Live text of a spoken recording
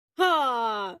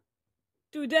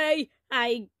Today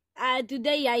I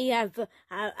have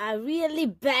a really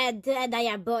bad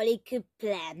diabolic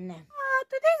plan.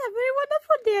 Today's a very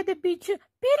wonderful day at the beach. Pity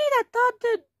that Todd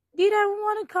didn't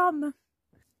want to come.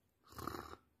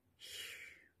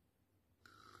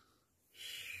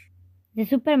 The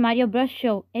Super Mario Bros.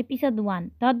 Show, Episode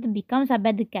 1, Todd Becomes a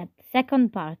Bad Cat,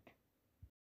 second part.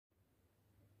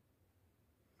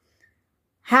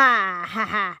 Ha ha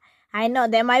ha! I know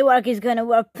that my work is gonna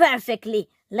work perfectly.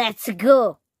 Let's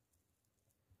go!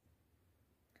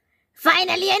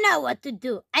 Finally, I know what to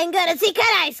do. I'm gonna seek an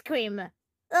ice cream.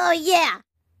 Oh yeah!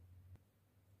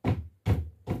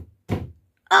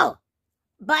 Oh,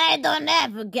 but I don't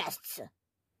have guests.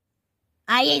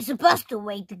 I ain't supposed to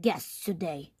wait guests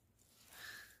today.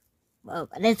 Well,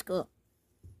 let's go.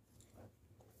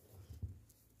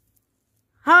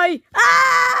 Hi!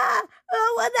 Ah!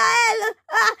 Oh, what the hell?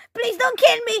 Ah! Please don't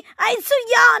kill me! I'm so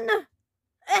young.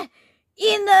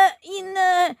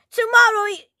 Tomorrow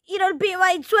it'll be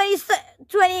my 20th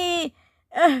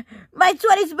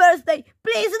birthday.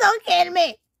 Please don't kill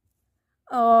me.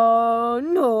 Oh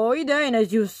no, it ain't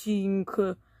as you think.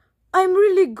 I'm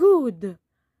really good,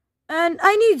 and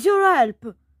I need your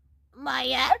help. My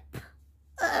help?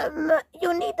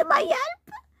 You need my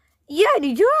help? Yeah, I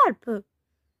need your help.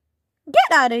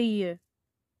 Get out of here.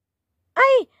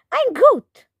 I'm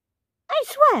good. I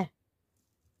swear.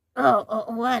 Oh,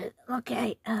 well,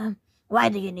 okay. Why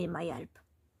do you need my help?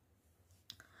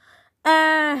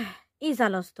 It's a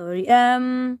long story.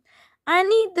 I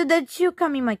need that you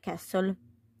come in my castle.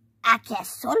 A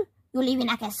castle? You live in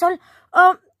a castle?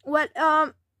 Well,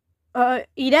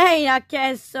 it ain't a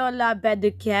castle, a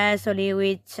bad castle,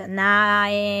 which, nah,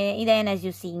 it ain't as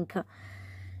you think.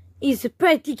 It's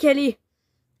practically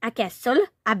a castle,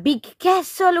 a big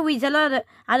castle with a lot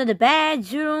of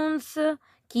bedrooms,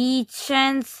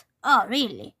 kitchens. Oh,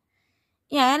 really?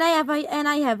 Yeah, and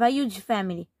I have a huge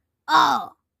family.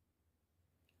 Oh,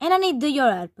 and I need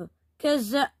your help,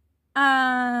 cause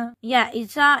yeah,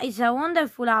 it's a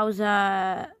wonderful house,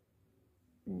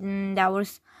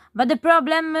 ours. But the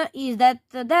problem is that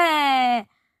the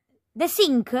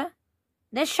sink,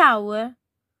 the shower,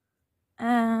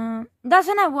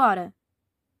 doesn't have water.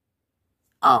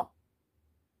 Oh,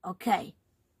 okay.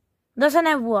 Doesn't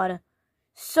have water.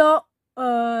 So,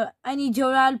 I need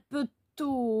your help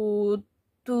to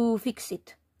fix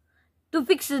it. To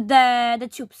fix the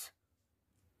tubes.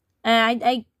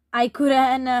 I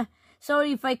couldn't,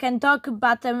 sorry if I can talk,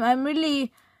 but I'm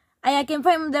really, I can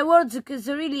find the words because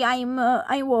really I'm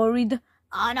worried.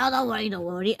 Oh, no, don't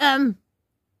worry.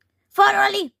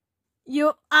 Finally,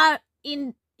 you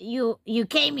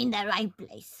came in the right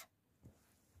place.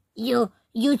 You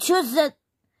choose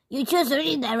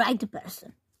really the right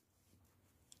person.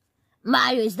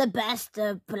 Mario is the best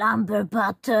plumber,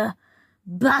 but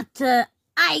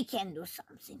I can do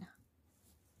something.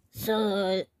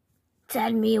 So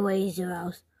tell me, where is your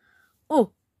house?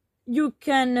 Oh, you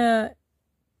can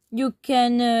go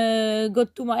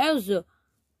to my house,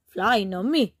 flying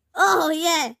on me. Oh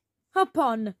yeah, hop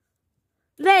on.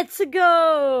 Let's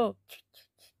go.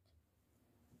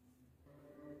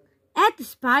 At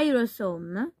Spyro's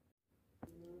home.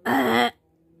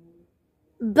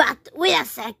 But wait a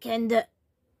second.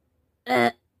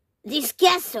 This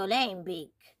castle ain't big.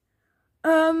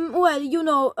 Well, you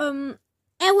know, and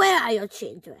where are your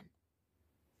children?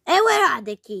 And where are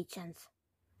the kitchens?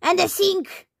 And the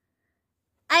sink?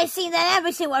 I think that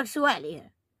everything works well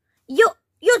here. You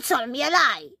told me a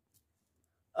lie.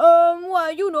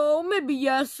 Well, you know, maybe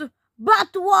yes.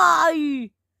 But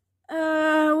why?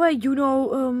 Well, you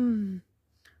know,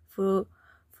 for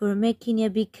making you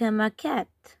become a cat.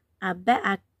 A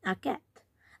cat. A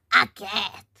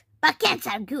cat. But cats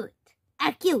are good.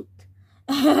 Are cute.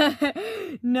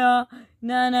 No.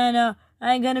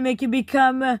 I'm gonna make you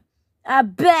become a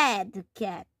bad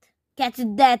cat. Cat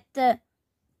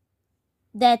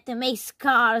that makes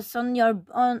scars on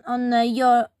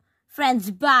your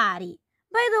friend's body.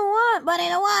 But I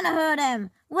don't want to hurt him.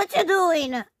 What you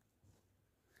doing?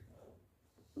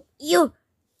 You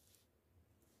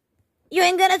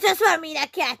ain't gonna transform me in a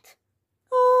cat.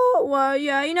 Oh, well,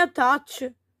 yeah, in a touch.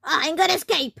 I ain't gonna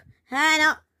escape. I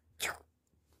know.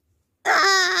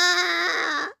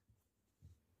 I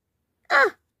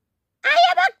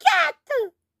am a cat.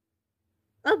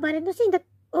 Oh, but I don't think that.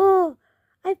 Oh,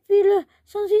 I feel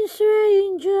something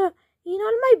strange in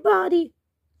all my body.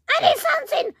 I need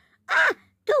something.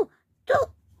 Oh,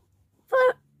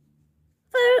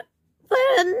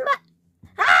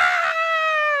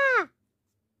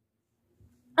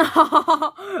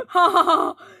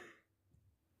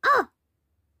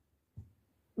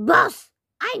 boss,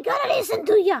 I ain't gonna listen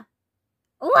to ya.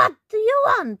 What do you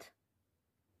want?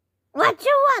 What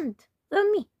you want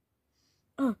from me?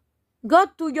 Go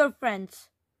to your friends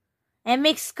and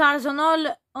make scars on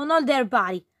all their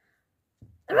body.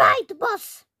 Right,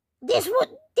 boss.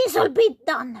 This'll be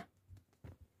done.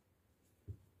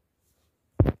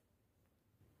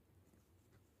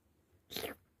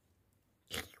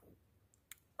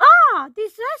 Ah,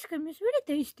 this ice cream is really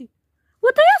tasty.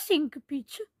 What do you think,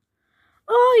 Peach?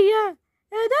 Oh, yeah.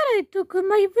 And then I took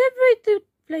my favorite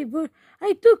flavor.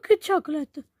 I took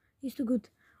chocolate. It's too good.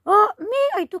 Oh,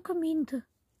 me, I took mint.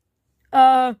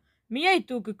 Me, I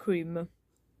took cream.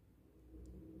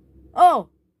 Oh,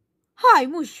 hi,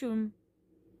 Mushroom.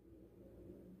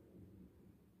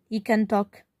 He can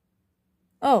talk.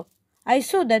 Oh, I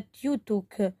saw that you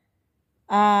took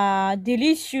a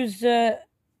delicious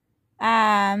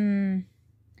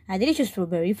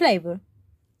strawberry flavor.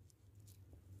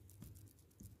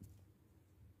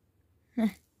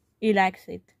 He likes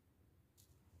it.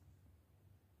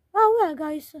 Oh, well,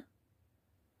 guys.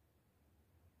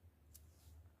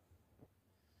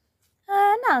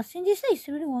 Nothing. This tastes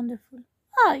really wonderful.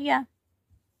 Oh, yeah.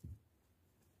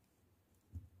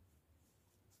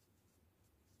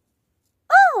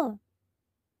 Oh!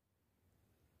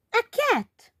 A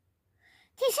cat!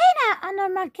 This ain't a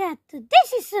normal cat.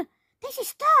 This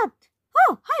is Todd.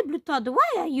 Oh, hi, Blue Todd.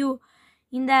 Why are you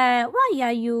in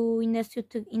the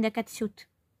suit, in the cat suit?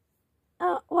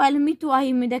 Well, me too. I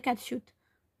am in the cat suit.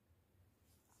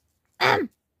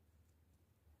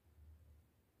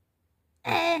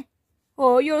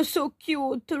 Oh, you're so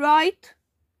cute, right?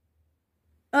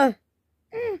 No,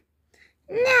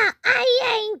 I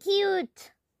ain't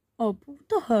cute. Oh, what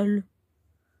the hell?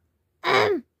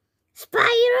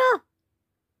 Spyro.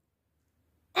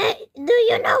 Do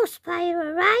you know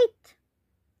Spyro, right?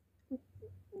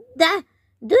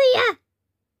 Do ya?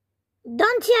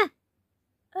 Don't ya?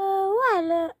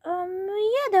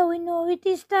 Yeah, that we know. It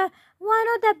is one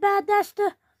of the baddest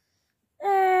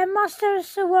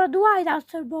monsters worldwide, I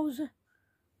suppose.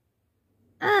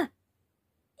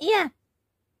 Yeah.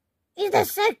 It's the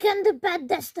second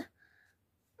baddest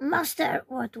monster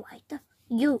worldwide.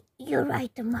 You're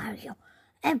right, Mario.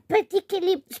 And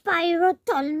particularly Spyro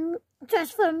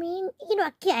transformed me into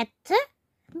a cat. But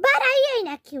I ain't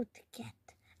a cute cat.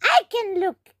 I can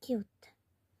look cute.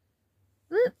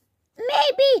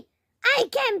 Maybe I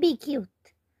can be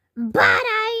cute. But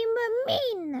I'm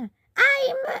mean.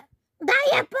 I'm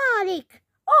diabolic.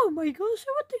 Oh my gosh,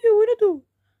 what do you want to do?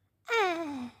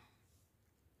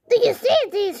 Do you see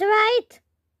this, right?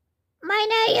 My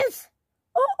nails?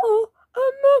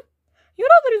 You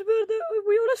know there is where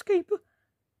we all escape.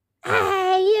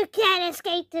 You can't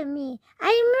escape me.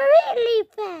 I'm really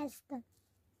fast.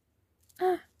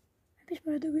 Maybe it's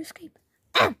better we escape.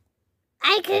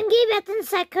 I can give you 10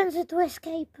 seconds to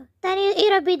escape. Then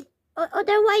it'll be,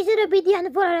 otherwise it'll be the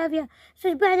end for all of you. So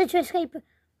it's better to escape.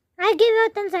 I give you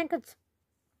 10 seconds.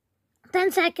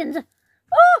 10 seconds.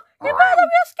 Oh, it's better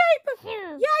we escape. 2,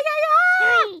 Yeah.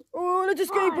 3, Oh, let's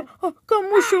escape. 4, Oh, come,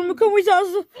 Mushroom, come with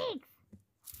us. 6, 7,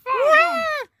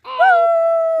 8,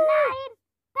 9,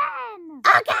 10.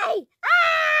 Okay.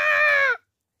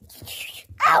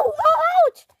 Ow!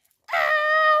 Ouch!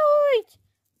 Ouch!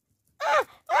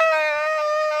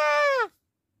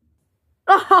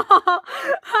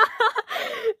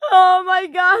 Oh my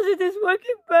gosh, it is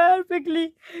working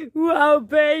perfectly. Wow,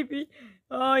 baby.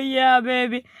 Oh yeah,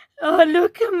 baby. Oh,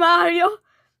 look, Mario.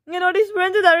 You know, these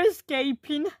friends that are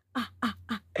escaping.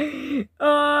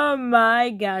 Oh my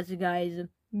gosh, guys.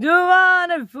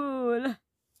 Wonderful.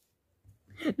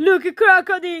 Look,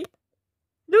 Crocodile.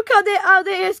 Look how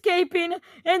they're escaping.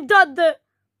 And Todd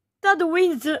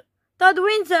wins. Todd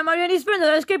wins and Mario and his friends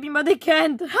are escaping, but they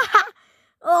can't.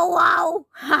 Oh, wow.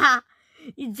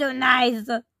 It's so nice.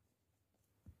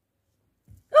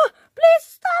 Oh, please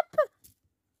stop.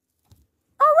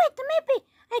 Oh, wait, maybe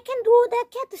I can do the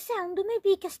cat sound. Maybe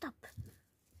it can stop.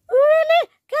 Really?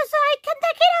 Because I can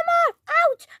take it more.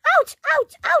 Ouch, ouch,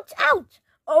 ouch, ouch, ouch.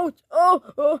 Ouch,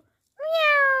 oh.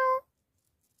 Meow.